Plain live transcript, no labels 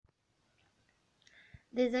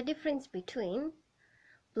There's a difference between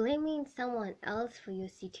blaming someone else for your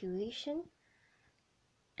situation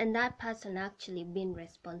and that person actually being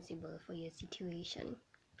responsible for your situation.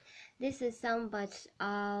 This is some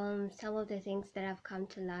of the things that I've come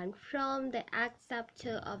to learn from the Act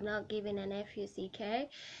chapter of Not Giving an FUCK,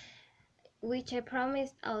 which I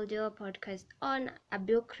promised I'll do a podcast on, a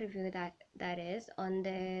book review that is on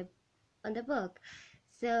the book.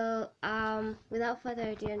 So without further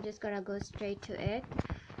ado, I'm just gonna go straight to it.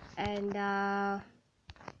 And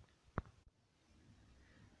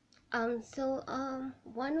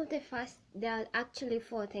one of the first, there are actually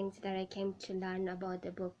 4 things that I came to learn about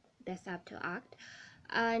the book, The Subtle Act.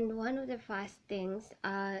 And one of the first things,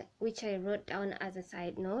 which I wrote down as a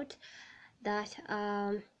side note, that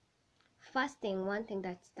one thing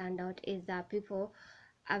that stand out is that people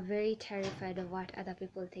are very terrified of what other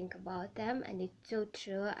people think about them, and it's so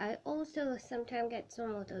true. I also sometimes get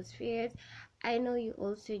some of those fears. I know you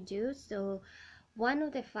also do. So one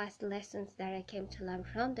of the first lessons that I came to learn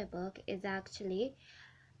from the book is actually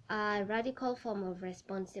a radical form of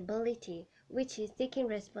responsibility, which is taking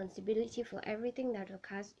responsibility for everything that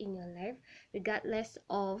occurs in your life, regardless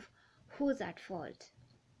of who's at fault.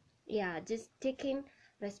 Yeah, just taking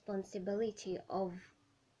responsibility of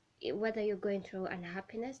whether you're going through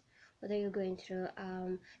unhappiness, whether you're going through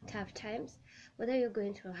tough times, whether you're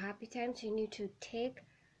going through happy times. You need to take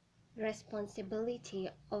responsibility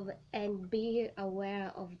of and be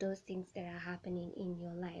aware of those things that are happening in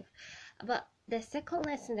your life. But the second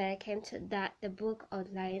lesson that I came to, that the book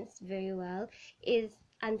outlines very well, is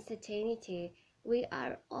uncertainty. We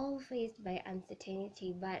are all faced by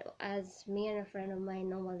uncertainty, but as me and a friend of mine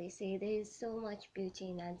normally say, there is so much beauty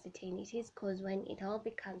in uncertainties, because when it all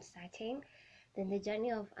becomes certain, then the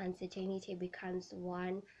journey of uncertainty becomes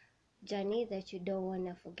one journey that you don't want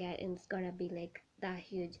to forget, and it's gonna be like that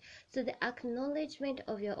huge. So the acknowledgement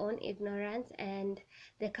of your own ignorance and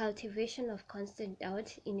the cultivation of constant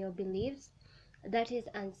doubt in your beliefs, that is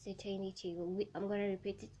uncertainty. I'm going to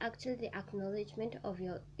repeat it. Actually, the acknowledgement of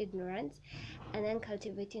your ignorance and then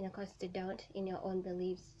cultivating a constant doubt in your own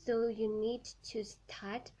beliefs. So you need to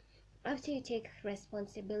start, after you take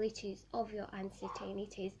responsibilities of your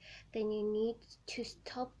uncertainties, then you need to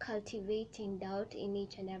stop cultivating doubt in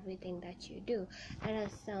each and everything that you do. And are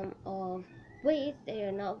some of ways that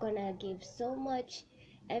you're not gonna give so much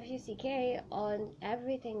FUCK on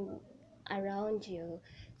everything around you.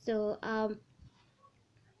 So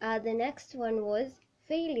the next one was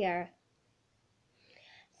failure.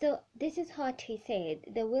 So this is what he said: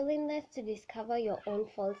 the willingness to discover your own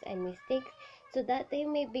faults and mistakes so that they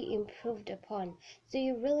may be improved upon. So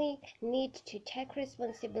you really need to take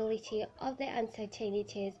responsibility of the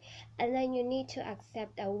uncertainties, and then you need to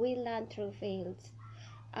accept that we learn through fails.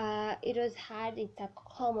 It was hard. It's a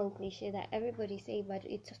common cliche that everybody say, but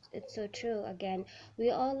it's so true. Again, we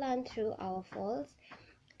all learn through our faults,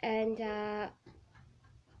 and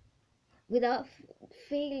without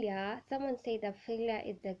failure, someone said that failure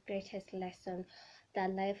is the greatest lesson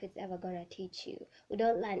that life is ever going to teach you. We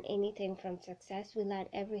don't learn anything from success, we learn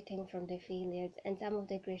everything from the failures, and some of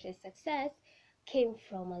the greatest success came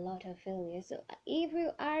from a lot of failures. So if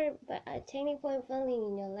you are at any point failing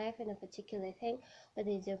in your life in a particular thing,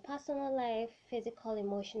 whether it's your personal life, physical,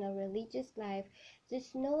 emotional, religious life,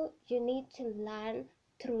 just know you need to learn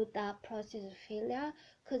through that process of failure,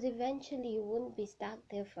 because eventually you won't be stuck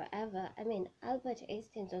there forever. I mean, Albert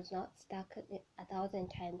Einstein was not stuck 1,000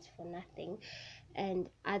 times for nothing, and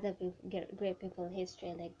other great people in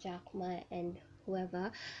history like Jack Ma and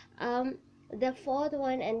whoever. The fourth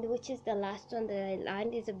one, and which is the last one that I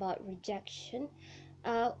learned, is about rejection.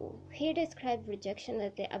 He described rejection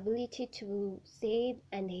as the ability to say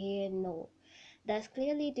and hear no. That's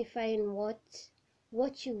clearly define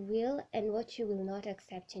what you will and what you will not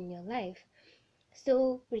accept in your life.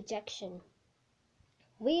 So rejection,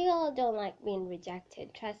 we all don't like being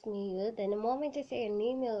rejected, trust me. You, then the moment I say an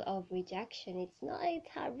email of rejection, it's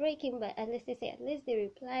heartbreaking, but at least they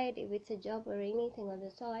replied, if it's a job or anything of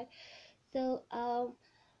the sort. So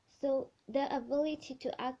so the ability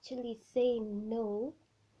to actually say no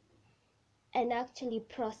and actually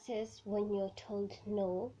process when you're told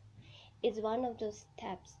no is one of those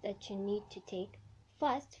steps that you need to take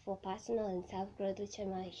first for personal and self-growth, which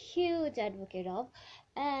I'm a huge advocate of,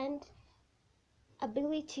 and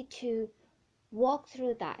ability to walk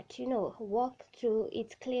through that, walk through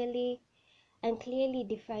it clearly, and clearly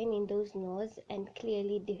defining those no's and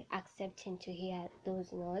clearly accepting to hear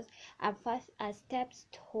those no's are first as steps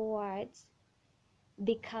towards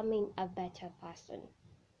becoming a better person.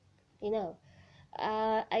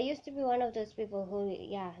 I used to be one of those people who,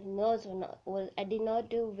 no's were not, I did not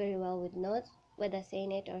do very well with no's. whether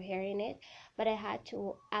saying it or hearing it, but I had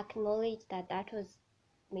to acknowledge that that was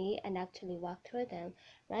me and actually walk through them.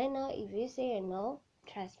 Right now, if you say a no,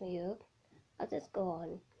 trust me, I'll just go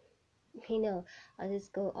on. I'll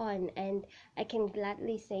just go on, and I can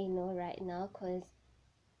gladly say no right now because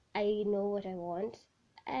I know what I want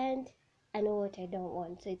and I know what I don't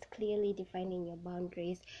want. So it's clearly defining your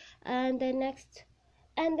boundaries. And the next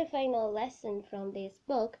and the final lesson from this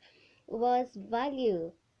book was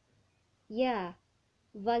value. Yeah,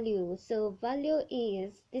 value. So value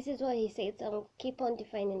is, this is what he says. I'll keep on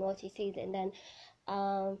defining what he says and then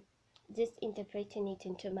just interpreting it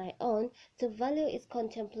into my own. So value is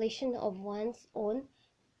contemplation of one's own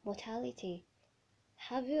mortality.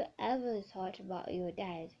 Have you ever thought about your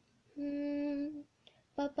dad?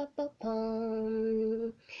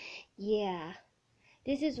 Yeah,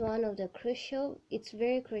 this is one of the it's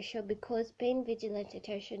very crucial because paying vigilant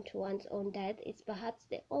attention to one's own death is perhaps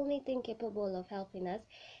the only thing capable of helping us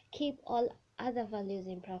keep all other values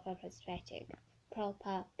in proper perspective.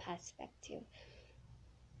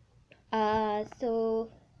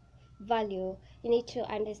 So value, you need to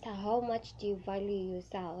understand how much do you value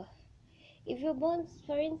yourself. If your bones,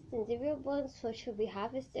 for instance, if your bones should be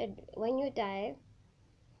harvested when you die,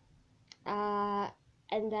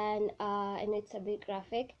 and then and it's a bit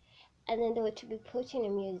graphic, and then they were to be put in a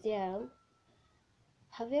museum,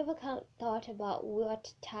 have you ever thought about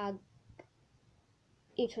what tag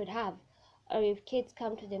it would have? Or if kids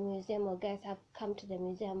come to the museum or guests have come to the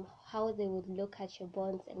museum, how they would look at your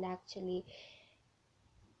bones and actually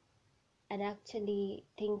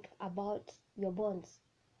think about your bones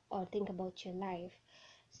or think about your life.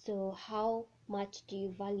 So how much do you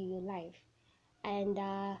value your life? And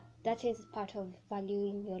that is part of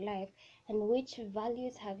valuing your life. And which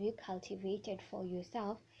values have you cultivated for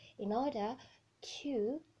yourself in order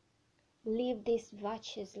to live this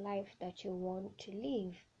virtuous life that you want to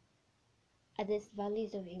live? Are these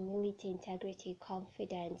values of humility, integrity,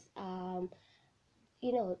 confidence,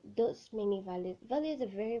 those many values. Value is a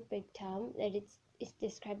very big term that it's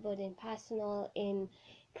described both in personal, in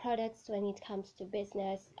products, when it comes to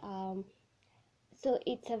business. So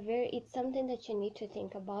it's something that you need to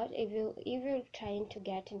think about if you're trying to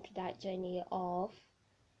get into that journey of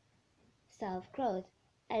self-growth.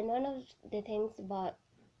 And one of the things about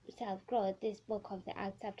self-growth, this book of the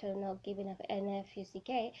Accept or Not Giving Up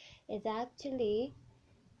NFUCK, is actually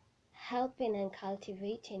helping and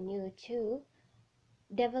cultivating you to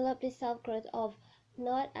develop the self-growth of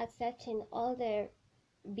not accepting all the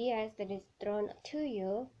BS that is thrown to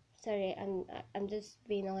you. Sorry, I'm just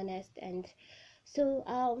being honest. And so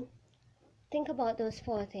think about those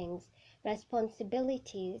four things: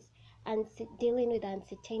 responsibilities, and dealing with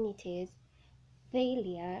uncertainties,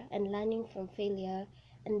 failure and learning from failure,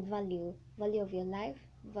 and value of your life,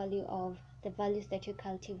 value of the values that you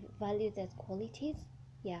cultivate, values as qualities.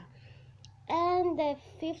 Yeah. And the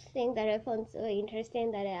fifth thing that I found so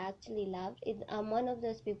interesting that I actually loved is I'm one of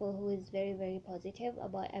those people who is very, very positive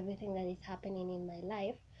about everything that is happening in my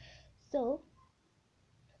life. So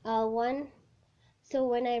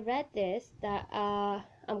when I read this, that I'm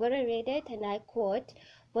gonna read it, and I quote: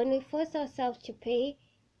 "When we force ourselves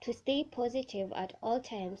to stay positive at all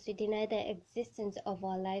times, we deny the existence of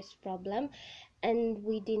our life's problem, and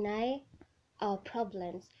we deny our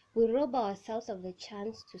problems. We rob ourselves of the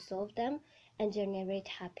chance to solve them and generate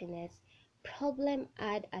happiness. Problem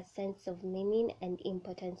add a sense of meaning and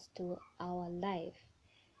importance to our life.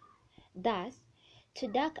 Thus, to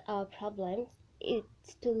duck our problems is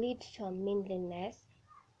to lead to a meaningless,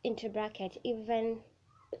 into bracket, even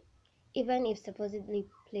if supposedly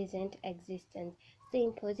pleasant existence.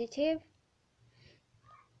 Staying positive.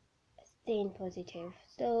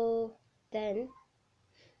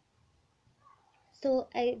 So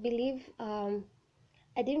I believe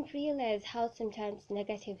I didn't realize how sometimes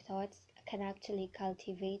negative thoughts can actually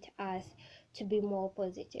cultivate us to be more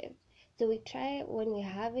positive. So we try, when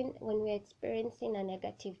we're experiencing a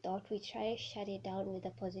negative thought, we try to shut it down with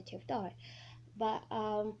a positive thought. But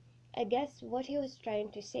I guess what he was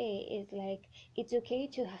trying to say is, like, it's okay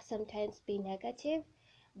to sometimes be negative,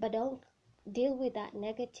 but don't deal with that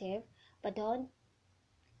negative, but don't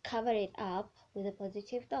cover it up with a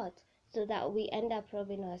positive thought, so that we end up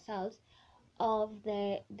robbing ourselves of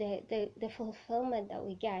the fulfillment that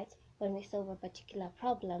we get when we solve a particular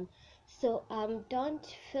problem. So don't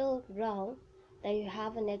feel wrong that you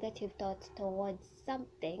have a negative thought towards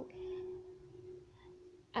something.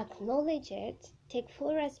 Acknowledge it, take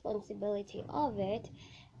full responsibility of it,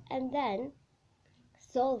 and then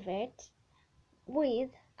solve it with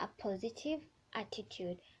a positive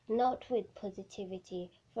attitude, not with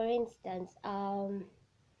positivity. For instance,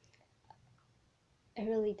 I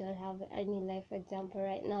really don't have any life example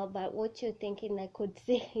right now, but what you're thinking I could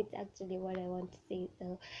say it's actually what I want to say.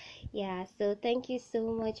 So yeah, so thank you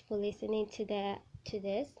so much for listening to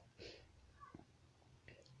this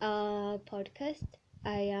podcast.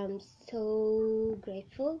 I am so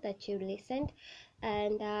grateful that you listened.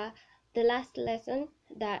 And the last lesson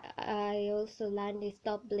that I also learned is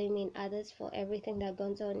stop blaming others for everything that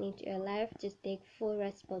goes on into your life. Just take full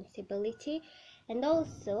responsibility. And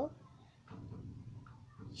also,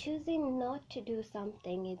 choosing not to do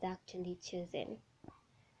something is actually choosing.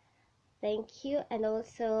 Thank you. And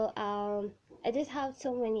also, I just have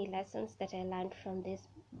so many lessons that I learned from this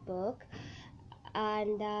book,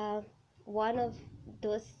 and one of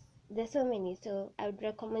those, there's so many, so I would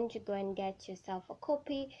recommend you go and get yourself a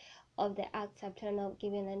copy of the Accept or Not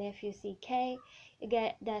Giving an FUCK. You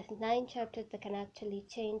get, there's 9 chapters that can actually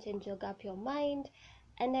change and jog up your mind,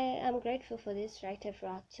 and I am grateful for this writer for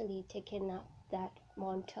actually taking up that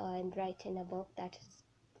motto and writing a book that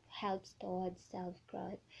helps towards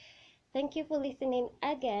self-growth. Thank you for listening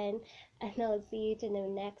again, and I'll see you in the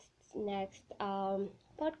next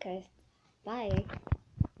podcast. Bye.